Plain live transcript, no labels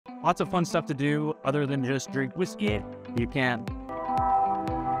lots of fun stuff to do other than just drink whiskey. You can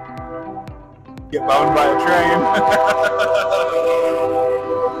get boned by a train.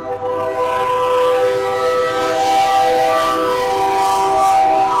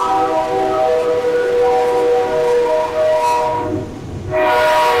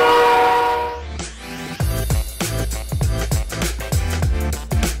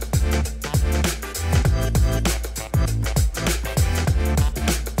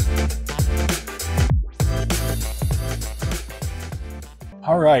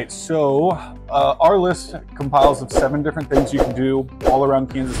 All right, so our list compiles of 7 different things you can do all around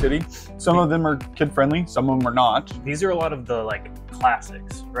Kansas City. Some of them are kid-friendly, some of them are not. These are a lot of the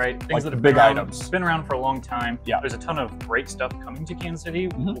classics, right? Things Like that the have big been around, items. been around for a long time. Yeah. There's a ton of great stuff coming to Kansas City.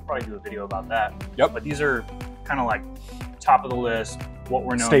 We'll probably do a video about that. Yep. But these are kind of like top of the list, what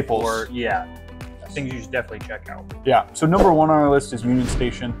we're known Staples. for. Yeah. Things you should definitely check out. Yeah, so number 1 on our list is Union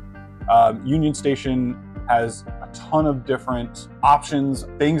Station. Union Station has a ton of different options,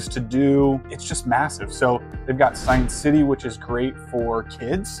 things to do. It's just massive. So they've got Science City, which is great for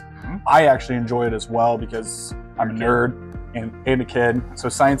kids. I actually enjoy it as well because I'm a nerd and a kid. So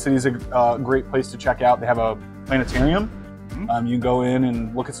Science City is a great place to check out. They have a planetarium. You can go in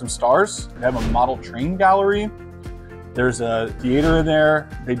and look at some stars. They have a model train gallery. There's a theater in there.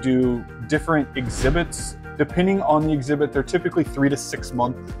 They do different exhibits. Depending on the exhibit, they're typically 3 to 6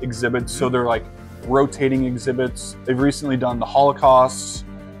 month exhibits. So they're like rotating exhibits. They've recently done the Holocaust.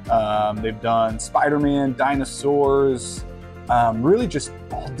 They've done Spider-Man, dinosaurs, really just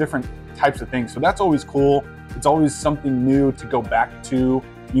all different types of things. So that's always cool. It's always something new to go back to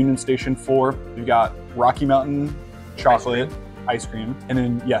Union Station for. We've got Rocky Mountain chocolate, ice cream. And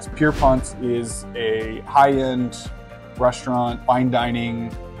then yes, Pierpont's is a high-end restaurant, fine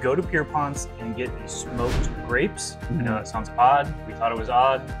dining. Go to Pierpont's and get the smoked grapes. I know that sounds odd. We thought it was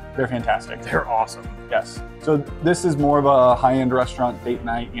odd. They're fantastic. They're awesome. Yes. So this is more of a high-end restaurant, date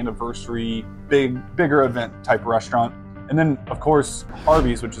night, anniversary, bigger event type restaurant. And then of course,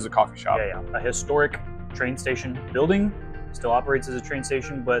 Harvey's, which is a coffee shop. Yeah. A historic train station building. Still operates as a train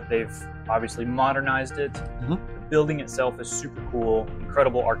station, but they've obviously modernized it. The building itself is super cool,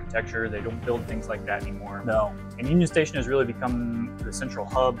 incredible architecture. They don't build things like that anymore. No. And Union Station has really become the central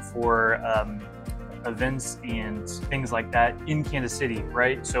hub for events and things like that in Kansas City,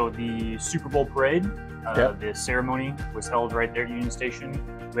 right? So the Super Bowl parade, the ceremony was held right there at Union Station.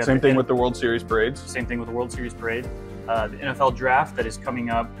 Same thing with the World Series parades. Same thing with the World Series parade. The NFL draft that is coming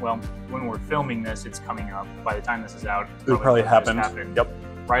up, well, when we're filming this, it's coming up. By the time this is out, It probably happened. Yep.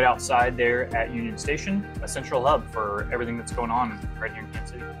 Right outside there at Union Station, a central hub for everything that's going on right here in Kansas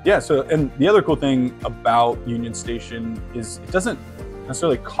City. Yeah, so, and the other cool thing about Union Station is it doesn't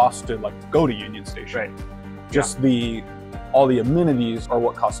necessarily cost to go to Union Station. Right. Just all the amenities are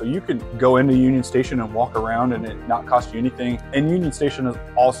what cost. So you could go into Union Station and walk around and it not cost you anything. And Union Station is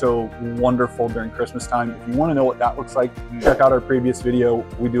also wonderful during Christmas time. If you want to know what that looks like, check out our previous video.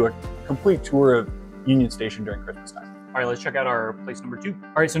 We do a complete tour of Union Station during Christmas time. All right, let's check out our place number 2.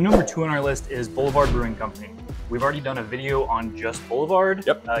 All right, so number 2 on our list is Boulevard Brewing Company. We've already done a video on just Boulevard.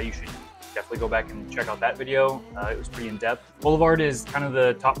 Yep. You should definitely go back and check out that video. It was pretty in-depth. Boulevard is kind of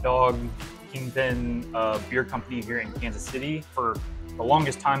the top dog, kingpin beer company here in Kansas City. For the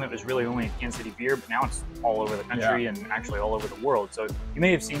longest time, it was really only a Kansas City beer, but now it's all over the country and actually all over the world. So you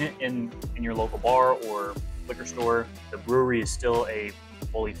may have seen it in your local bar or liquor store. The brewery is still a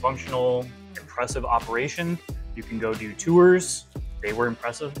fully functional, impressive operation. You can go do tours. They were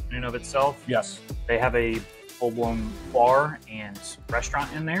impressive in and of itself. Yes. They have a full-blown bar and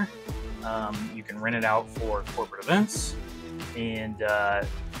restaurant in there. You can rent it out for corporate events, and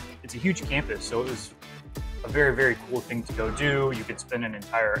it's a huge campus, so it was a very, very cool thing to go do. You could spend an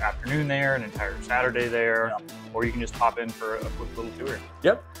entire afternoon there, an entire Saturday there, or you can just pop in for a quick little tour.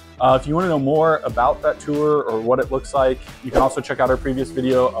 Yep. If you want to know more about that tour or what it looks like, you can also check out our previous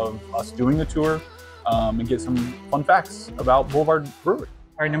video of us doing the tour and get some fun facts about Boulevard Brewery.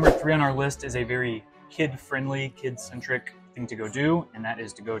 All right, number 3 on our list is a very kid-friendly, kid-centric thing to go do, and that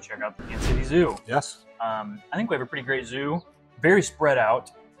is to go check out the Kansas City Zoo. Yes. I think we have a pretty great zoo, very spread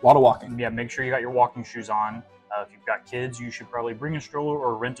out. A lot of walking. Yeah, make sure you got your walking shoes on. If you've got kids, you should probably bring a stroller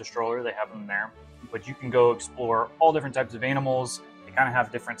or rent a stroller. They have them there. But you can go explore all different types of animals. They kind of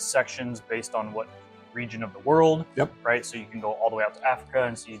have different sections based on what region of the world. Yep. Right, so you can go all the way out to Africa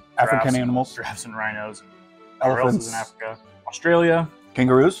and see African animals. giraffes and rhinos. Elephants. Else is in Africa. Australia.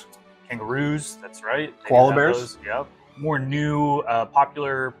 Kangaroos. Kangaroos, that's right. They Koala have bears. those, yep. More new,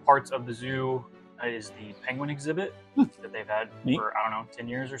 popular parts of the zoo is the penguin exhibit that they've had Neat. for, I don't know, 10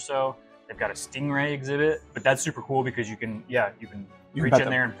 years or so. They've got a stingray exhibit, but that's super cool because you can reach in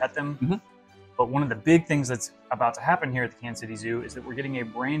there and pet them. Mm-hmm. But one of the big things that's about to happen here at the Kansas City Zoo is that we're getting a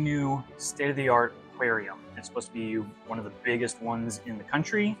brand new state-of-the-art aquarium. It's supposed to be one of the biggest ones in the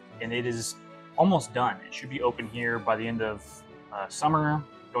country, and it is almost done. It should be open here by the end of summer,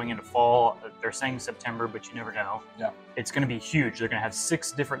 going into fall. They're saying September, but you never know. Yeah. It's going to be huge. They're going to have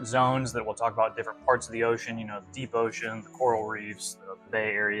 6 different zones that will talk about different parts of the ocean, you know, the deep ocean, the coral reefs, the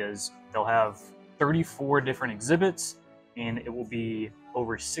bay areas. They'll have 34 different exhibits, and it will be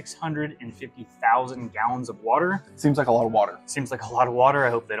over 650,000 gallons of water. Seems like a lot of water. Seems like a lot of water. I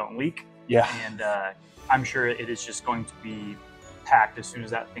hope they don't leak. Yeah. And I'm sure it is just going to be packed as soon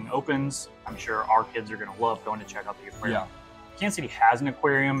as that thing opens. I'm sure our kids are going to love going to check out the aquarium. Yeah. Kansas City has an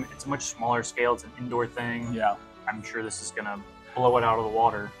aquarium. It's a much smaller scale. It's an indoor thing. Yeah. I'm sure this is going to blow it out of the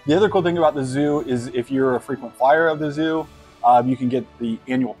water. The other cool thing about the zoo is if you're a frequent flyer of the zoo, you can get the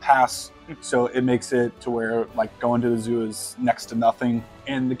annual pass. So it makes it to where like going to the zoo is next to nothing.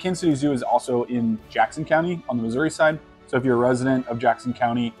 And the Kansas City Zoo is also in Jackson County on the Missouri side. So if you're a resident of Jackson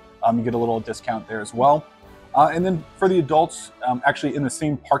County, you get a little discount there as well. And then for the adults, actually in the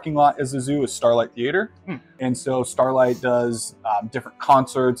same parking lot as the zoo is Starlight Theater. And so Starlight does different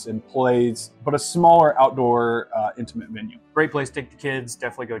concerts and plays, but a smaller outdoor intimate venue. Great place to take the kids.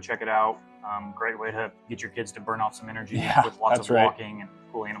 Definitely go check it out. Great way to get your kids to burn off some energy with lots of walking and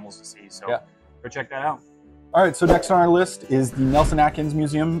cool animals to see. So go check that out. All right, so next on our list is the Nelson Atkins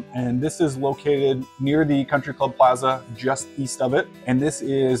Museum, and this is located near the Country Club Plaza, just east of it. And this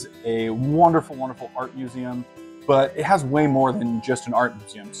is a wonderful, wonderful art museum, but it has way more than just an art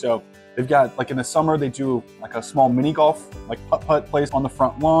museum. So they've got, like in the summer, they do like a small mini golf, like putt-putt place on the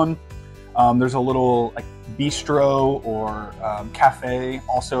front lawn. There's a little like bistro or cafe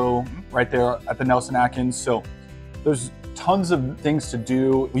also right there at the Nelson Atkins. So there's tons of things to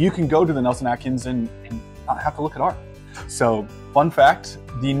do. You can go to the Nelson Atkins and not have to look at art. So fun fact,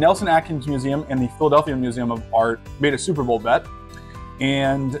 the Nelson Atkins Museum and the Philadelphia Museum of Art made a Super Bowl bet.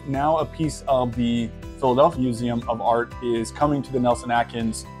 And now a piece of the Philadelphia Museum of Art is coming to the Nelson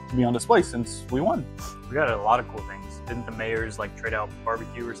Atkins to be on display since we won. We got a lot of cool things. Didn't the mayors like trade out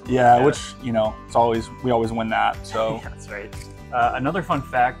barbecue or something? Yeah, like which, you know, we always win that, so. Yeah, that's right. Another fun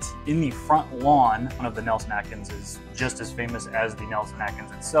fact, in the front lawn, one of the Nelson Atkins is just as famous as the Nelson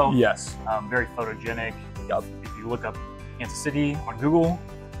Atkins itself. Yes. Very photogenic. If you look up Kansas City on Google,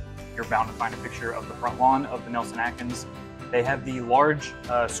 you're bound to find a picture of the front lawn of the Nelson Atkins. They have the large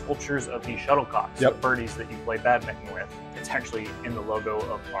sculptures of the shuttlecocks, the birdies that you play badminton with. It's actually in the logo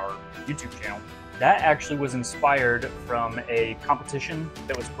of our YouTube channel. That actually was inspired from a competition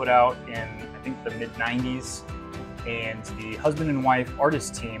that was put out in, I think, the mid-90s. And the husband and wife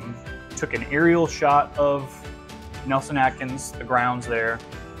artist team took an aerial shot of Nelson Atkins, the grounds there,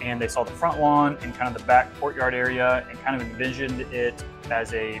 and they saw the front lawn and kind of the back courtyard area and kind of envisioned it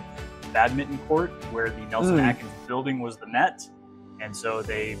as a badminton court where the Nelson Atkins building was the net. And so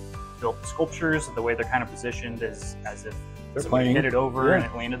they built the sculptures the way they're kind of positioned as if somebody hit it over and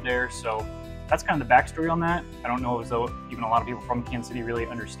it landed there. So that's kind of the backstory on that. I don't know as though even a lot of people from Kansas City really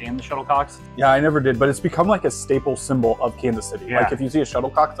understand the shuttlecocks. Yeah, I never did, but it's become like a staple symbol of Kansas City. Yeah. Like if you see a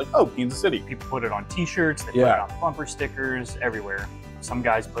shuttlecock, it's like, oh, Kansas City. People put it on t-shirts, they put it on bumper stickers, everywhere. Some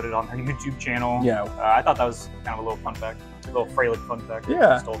guys put it on their YouTube channel. Yeah. I thought that was kind of a little fun fact, a little Freilich fun fact that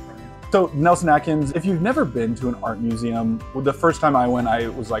I stole from you. So Nelson Atkins, if you've never been to an art museum, the first time I went, I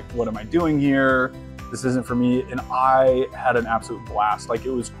was like, what am I doing here? This isn't for me. And I had an absolute blast. Like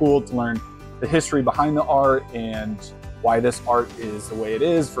it was cool to learn the history behind the art and why this art is the way it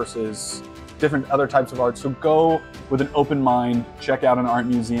is versus different other types of art. So go with an open mind, check out an art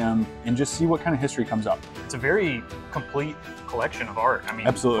museum, and just see what kind of history comes up. It's a very complete collection of art. I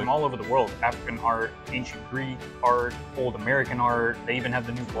mean, from all over the world. African art, ancient Greek art, old American art. They even have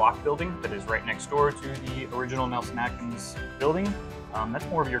the new block building that is right next door to the original Nelson Atkins building. That's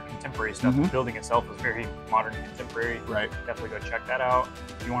more of your contemporary stuff. The building itself is very modern contemporary. Right. Definitely go check that out.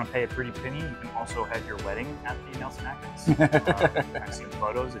 If you want to pay a pretty penny, you can also have your wedding at the Nelson Atkins. I've seen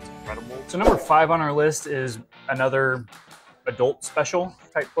photos, it's incredible. So number 5 on our list is another adult special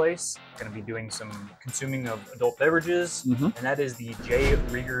type place. Going to be doing some consuming of adult beverages, and that is the J.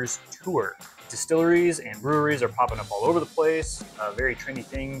 Rieger's Tour. Distilleries and breweries are popping up all over the place. A very trendy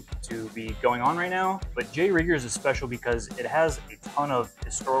thing to be going on right now. But J. Rieger's is special because it has a ton of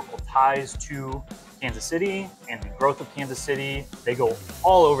historical ties to Kansas City and the growth of Kansas City. They go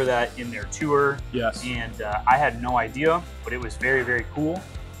all over that in their tour. Yes. And I had no idea, but it was very, very cool.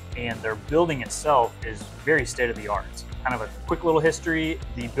 And their building itself is very state-of-the-art. Kind of a quick little history.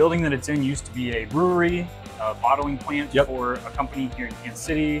 The building that it's in used to be a brewery, a bottling plant for a company here in Kansas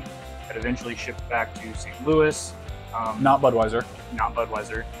City. that eventually shipped back to St. Louis. Not Budweiser. Not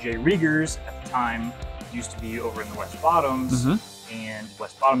Budweiser. J. Rieger's at the time used to be over in the West Bottoms, and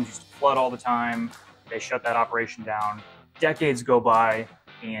West Bottoms used to flood all the time. They shut that operation down. Decades go by,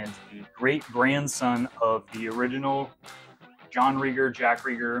 and the great grandson of the original John Rieger, Jack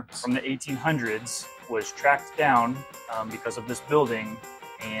Rieger from the 1800s was tracked down because of this building,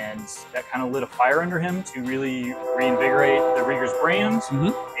 and that kind of lit a fire under him to really reinvigorate the Rieger's brand,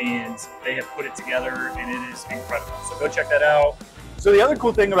 and they have put it together, and it is incredible. So go check that out. So the other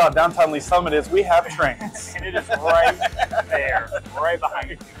cool thing about downtown Lee Summit is we have trains. And it is right there, right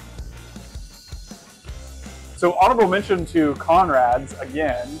behind you. So honorable mention to Conrad's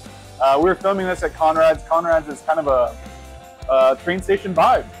again. We were filming this at Conrad's. Conrad's is kind of a train station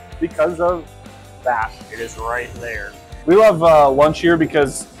vibe because of that. It is right there. We love lunch here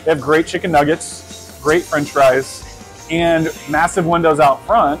because they have great chicken nuggets, great french fries, and massive windows out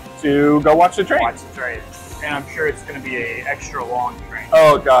front to go watch the train. Watch the train. And I'm sure it's going to be an extra long train.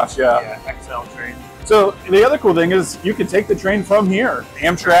 Oh gosh, yeah. Yeah, XL train. So the other cool thing is you can take the train from here.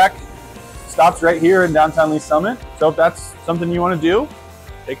 Amtrak stops right here in downtown Lee Summit. So if that's something you want to do,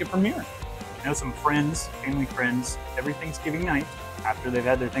 take it from here. I know some friends, family friends, every Thanksgiving night, after they've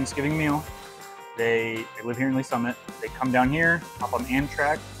had their Thanksgiving meal, they live here in Lee Summit. They come down here, hop on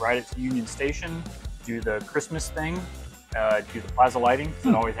Amtrak, ride it to Union Station, do the Christmas thing, do the plaza lighting, because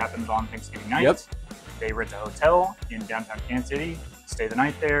it always happens on Thanksgiving night. Yep. They rent a hotel in downtown Kansas City, stay the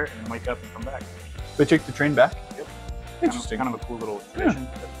night there, and then wake up and come back. They take the train back? Yep. Interesting. Kind of a cool little tradition.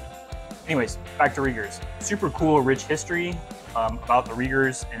 Yeah. Anyways, back to Rieger's. Super cool, rich history about the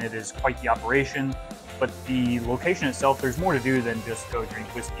Rieger's, and it is quite the operation. But the location itself, there's more to do than just go drink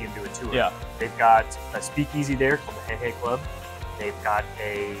whiskey and do a tour. Yeah. They've got a speakeasy there called the Hey Hey Club. They've got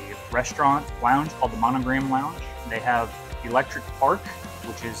a restaurant lounge called the Monogram Lounge. They have Electric Park,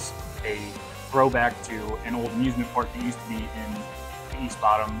 which is a throwback to an old amusement park that used to be in the East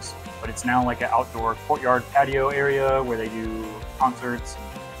Bottoms, but it's now like an outdoor courtyard patio area where they do concerts and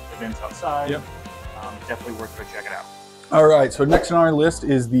events outside. Yep. Definitely worth go check it out. All right, so next on our list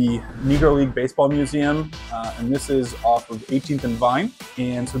is the Negro League Baseball Museum, and this is off of 18th and Vine.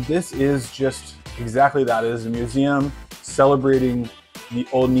 And so this is just exactly that. It is a museum celebrating the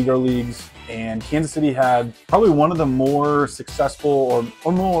old Negro Leagues, and Kansas City had probably one of the more successful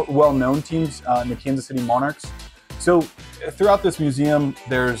or more well-known teams in the Kansas City Monarchs. So throughout this museum,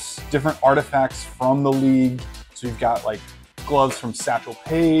 there's different artifacts from the league. So you've got like gloves from Satchel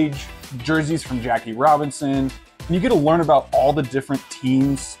Paige, jerseys from Jackie Robinson, and you get to learn about all the different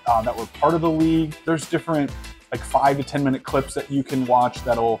teams that were part of the league. There's different like 5 to 10 minute clips that you can watch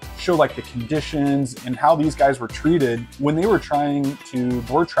that'll show like the conditions and how these guys were treated when they were traveling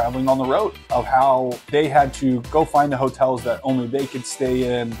on the road, of how they had to go find the hotels that only they could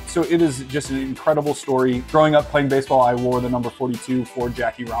stay in. So it is just an incredible story. Growing up playing baseball, I wore the number 42 for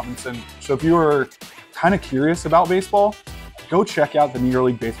Jackie Robinson. So if you were kind of curious about baseball, go check out the Negro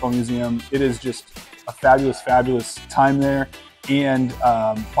League Baseball Museum. It is just a fabulous, fabulous time there. And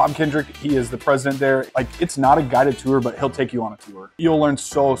Bob Kendrick, he is the president there. Like, it's not a guided tour, but he'll take you on a tour. You'll learn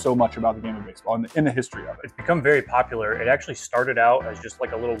so much about the game of baseball and the history of it. It's become very popular. It actually started out as just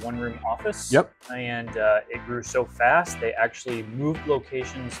like a little one-room office. Yep. And it grew so fast, they actually moved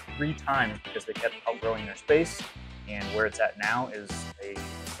locations 3 times because they kept outgrowing their space. And where it's at now is a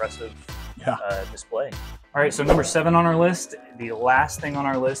impressive display. All right, so number 7 on our list, the last thing on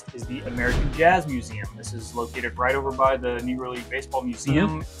our list is the American Jazz Museum. This is located right over by the Negro League Baseball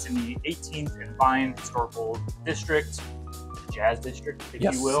Museum. It's in the 18th and Vine Historical District, the Jazz District, if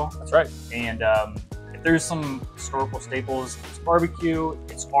you will. That's right. And if there's some historical staples, it's barbecue,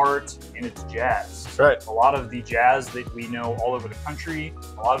 it's art, and it's jazz. That's right. A lot of the jazz that we know all over the country,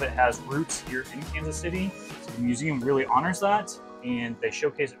 a lot of it has roots here in Kansas City. So the museum really honors that, and they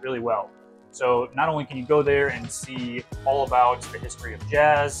showcase it really well. So not only can you go there and see all about the history of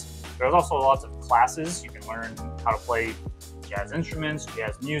jazz, there's also lots of classes. You can learn how to play jazz instruments,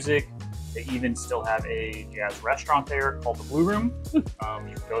 jazz music. They even still have a jazz restaurant there called the Blue Room. You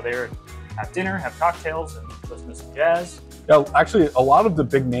can go there and have dinner, have cocktails, and listen to some jazz. Yeah, actually, a lot of the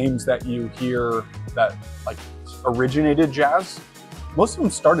big names that you hear that like originated jazz, most of them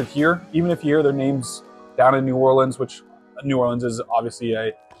started here. Even if you hear their names down in New Orleans, which New Orleans is obviously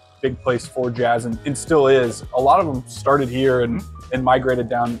a big place for jazz and still is. A lot of them started here and migrated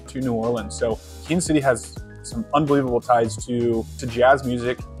down to New Orleans. So Kansas City has some unbelievable ties to jazz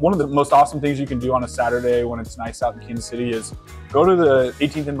music. One of the most awesome things you can do on a Saturday when it's nice out in Kansas City is go to the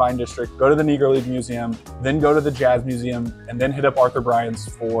 18th and Vine District, go to the Negro League Museum, then go to the Jazz Museum, and then hit up Arthur Bryant's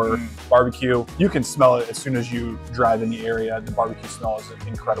for barbecue. You can smell it as soon as you drive in the area. The barbecue smell is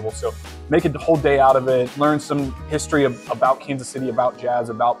incredible. So make a whole day out of it, learn some history about Kansas City, about jazz,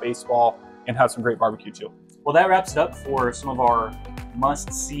 about baseball, and have some great barbecue too. Well, that wraps it up for some of our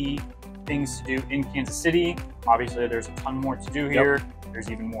must-see things to do in Kansas City. Obviously, there's a ton more to do here. Yep. There's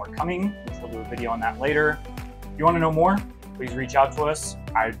even more coming, which we'll do a video on that later. If you want to know more, please reach out to us.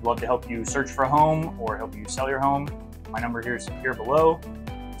 I'd love to help you search for a home or help you sell your home. My number here is here below.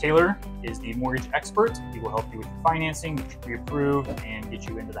 Taylor is the mortgage expert. He will help you with your financing, get you pre-approved, and get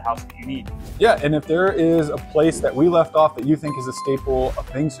you into the house that you need. Yeah, and if there is a place that we left off that you think is a staple of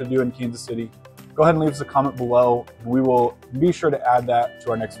things to do in Kansas City, go ahead and leave us a comment below. We will be sure to add that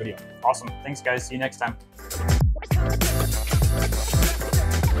to our next video. Awesome. Thanks, guys. See you next time.